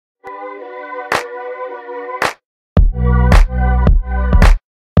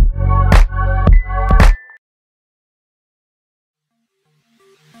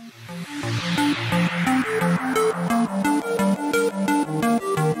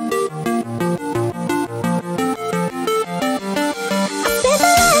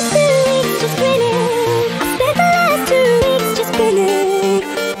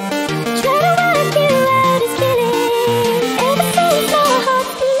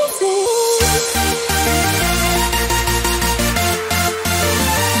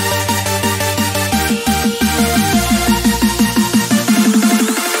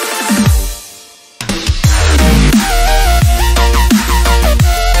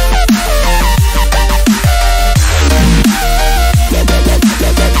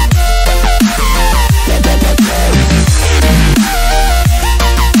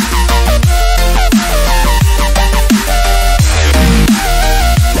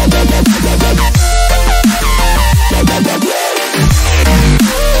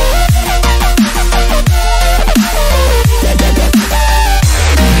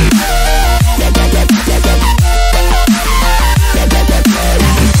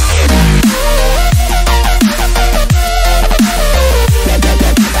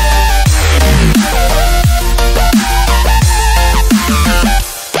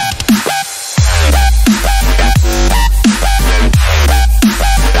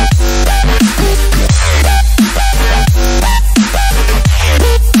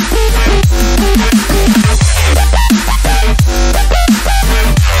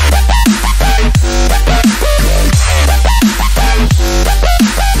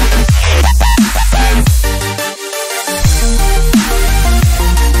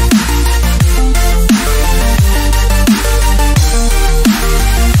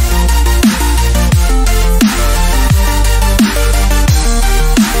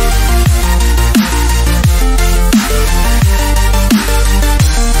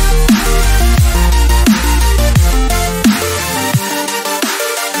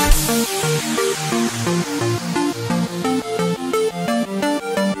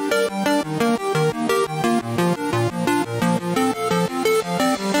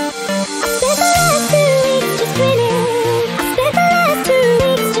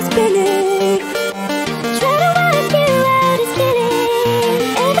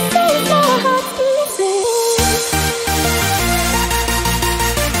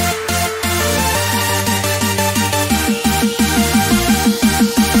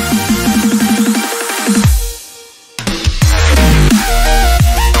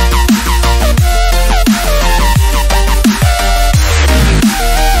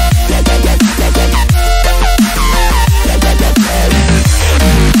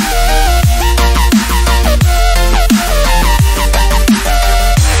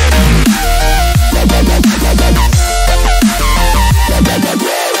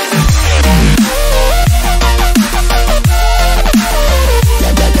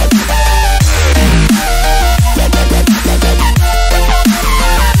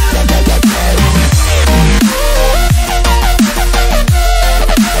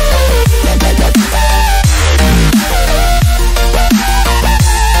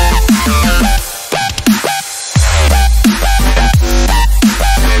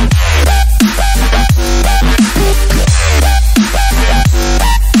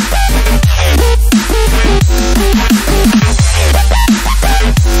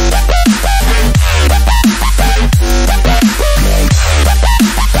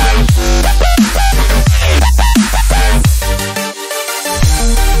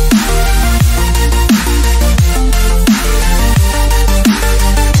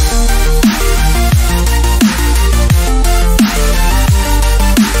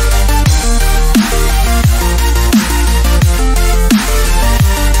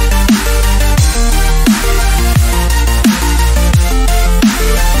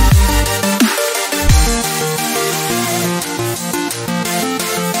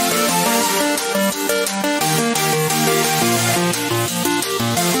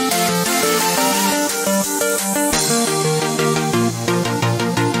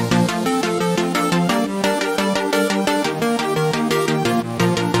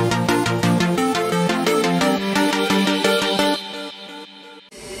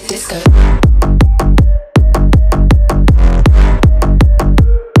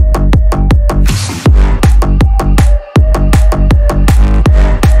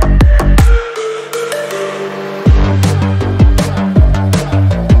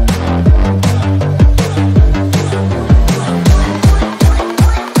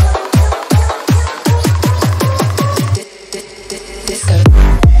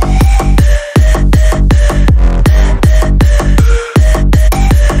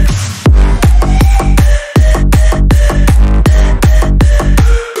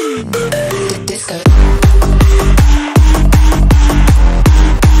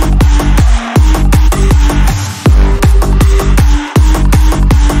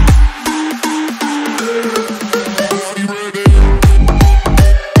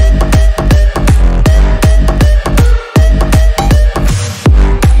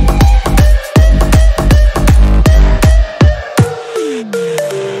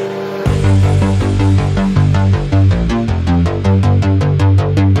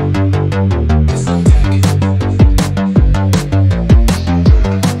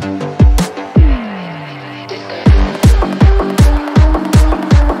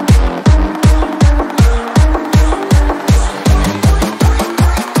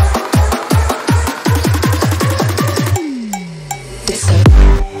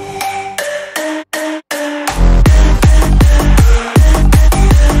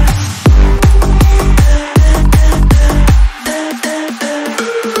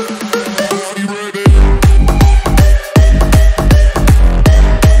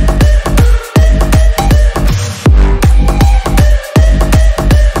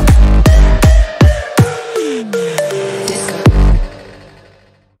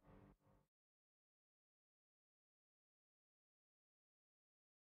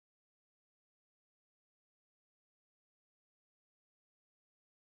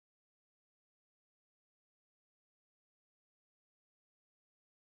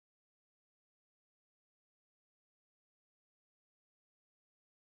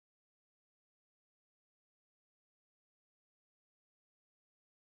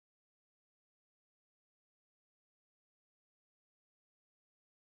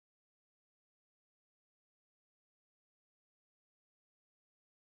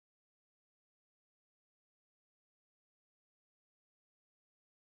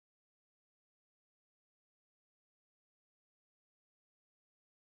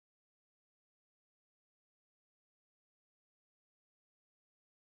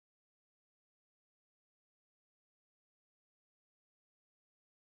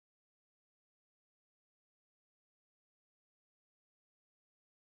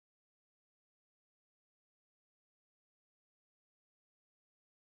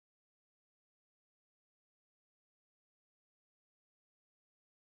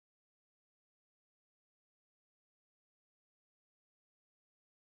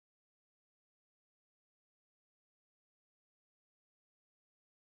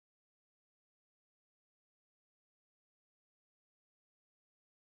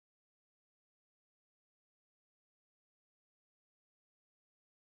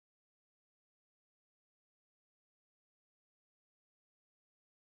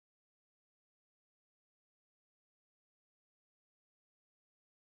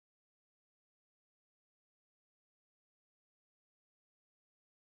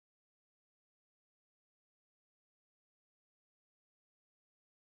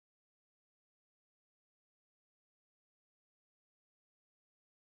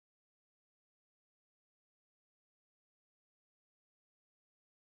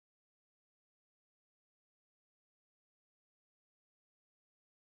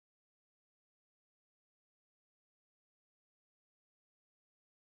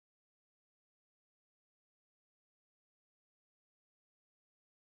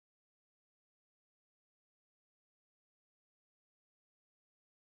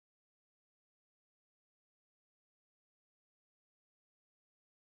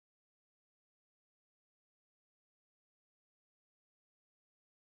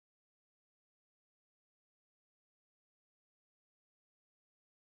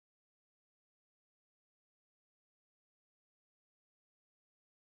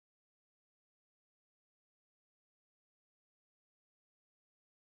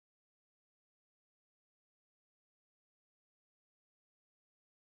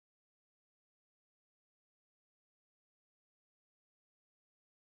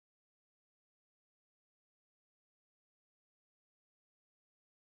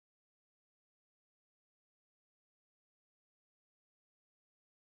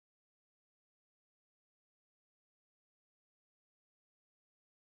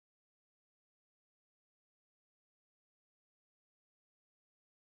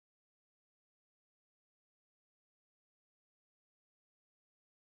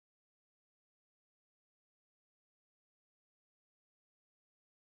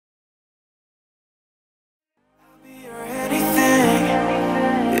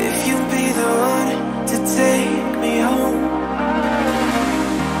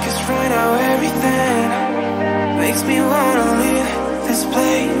now everything makes me wanna leave this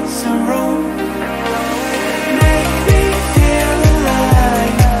place alone. Make me feel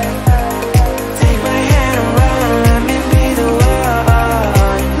alive. Take my hand around, let me be the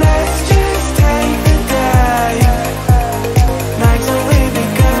one. Let's just take the dive. Night's only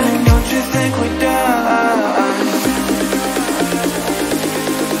begun, don't you think we're done?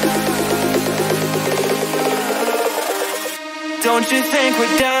 Don't you think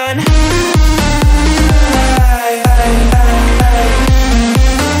we're done?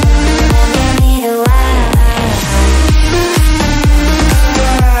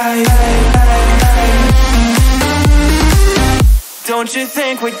 Don't you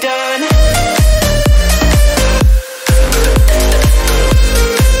think we're done?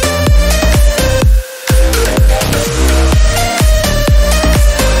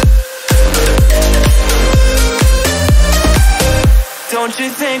 Don't you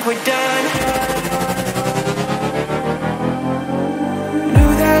think we're done?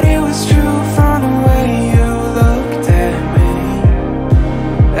 Knew that it was true from the way you looked at me.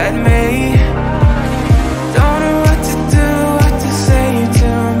 At me. Don't know what to do, what to say to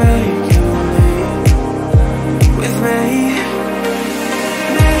make you leave with me.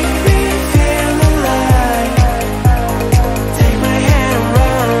 Make me feel alive. Take my hand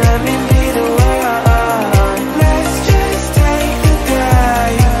around, let me be the one. Let's just take the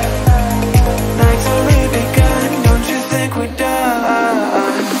dive. Night's only begun, don't you think we're done?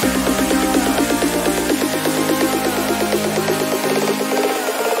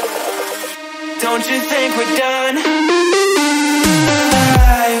 Don't you think we're done?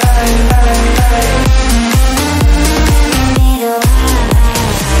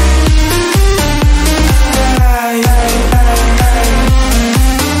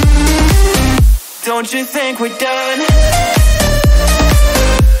 Don't you think we're done?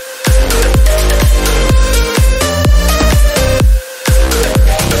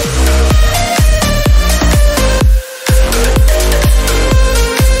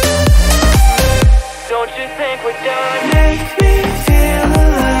 Don't you think we're done? Make me feel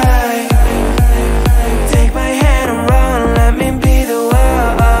alive. Take my hand around, let me be the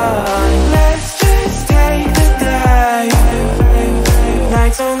one. Let's just take the dive.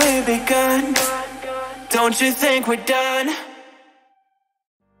 Night's only begun. Don't you think we're done?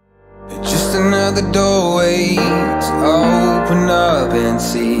 Just another doorway to open up and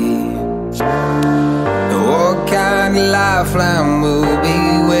see what kind of lifeline will be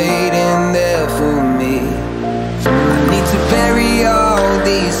waiting there for me. I need to bury all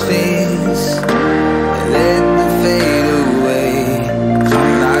these fears and let them fade away.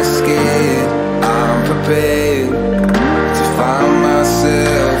 I'm not scared, I'm prepared to find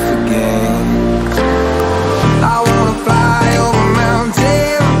myself again. I wanna fly over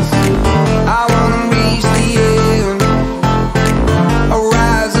mountains, I wanna reach the end. I'll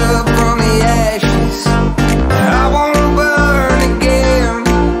rise up from the ashes, I wanna burn again.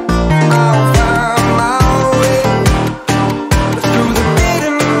 I'll find my way through the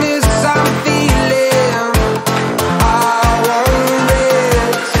bitterness I'm feeling. I won't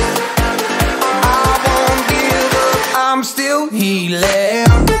rest, I won't give up, I'm still healing.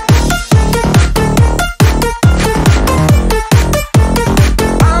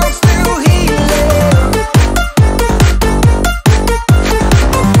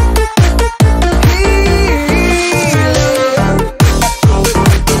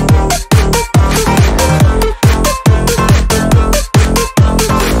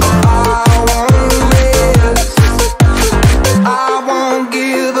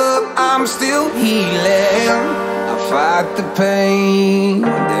 The pain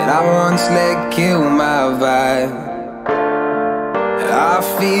that I once let kill my vibe. I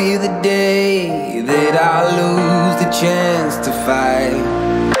fear the day that I lose the chance to fight.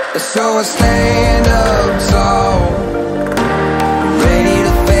 So I stand up tall, ready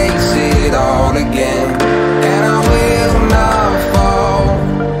to face it all again. And I will not fall,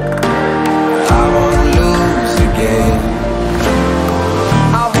 I won't lose again.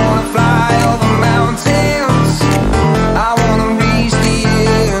 I wanna fly over mountains, I wanna reach the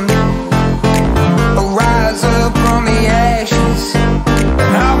end. I'll rise up from the ashes,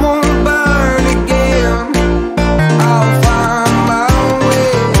 and I won't burn again. I'll find my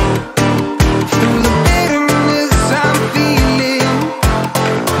way through the bitterness I'm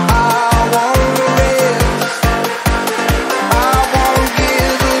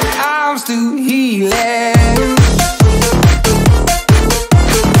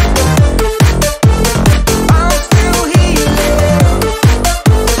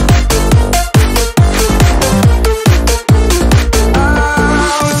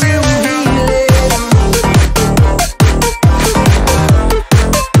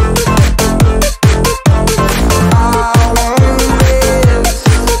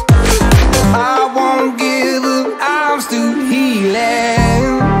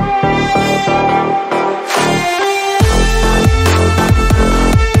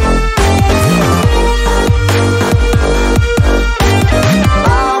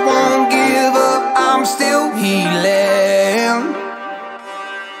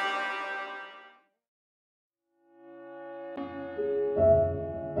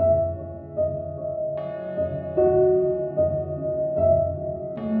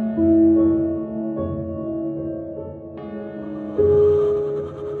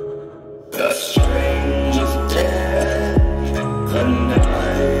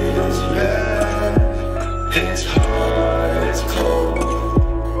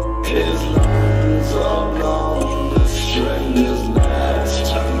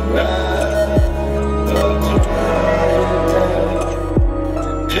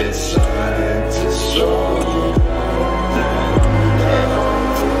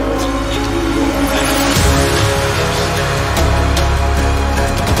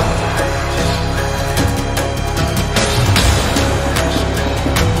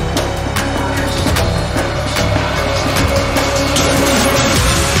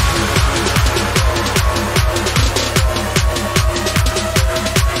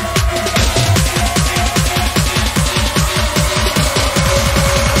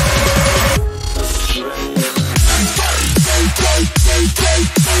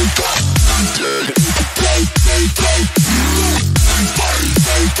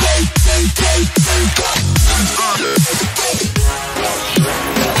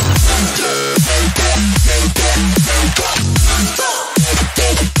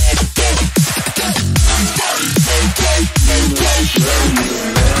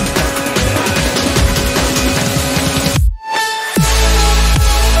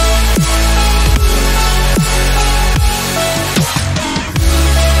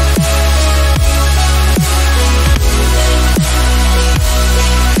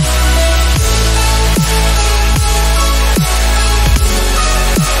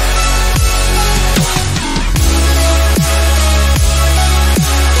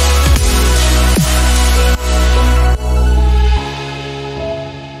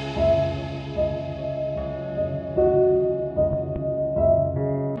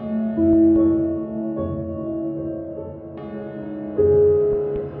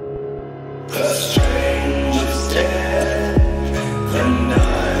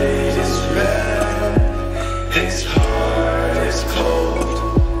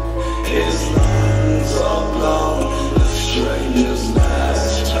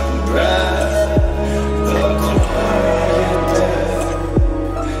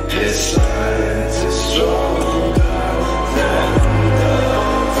His silence is strong.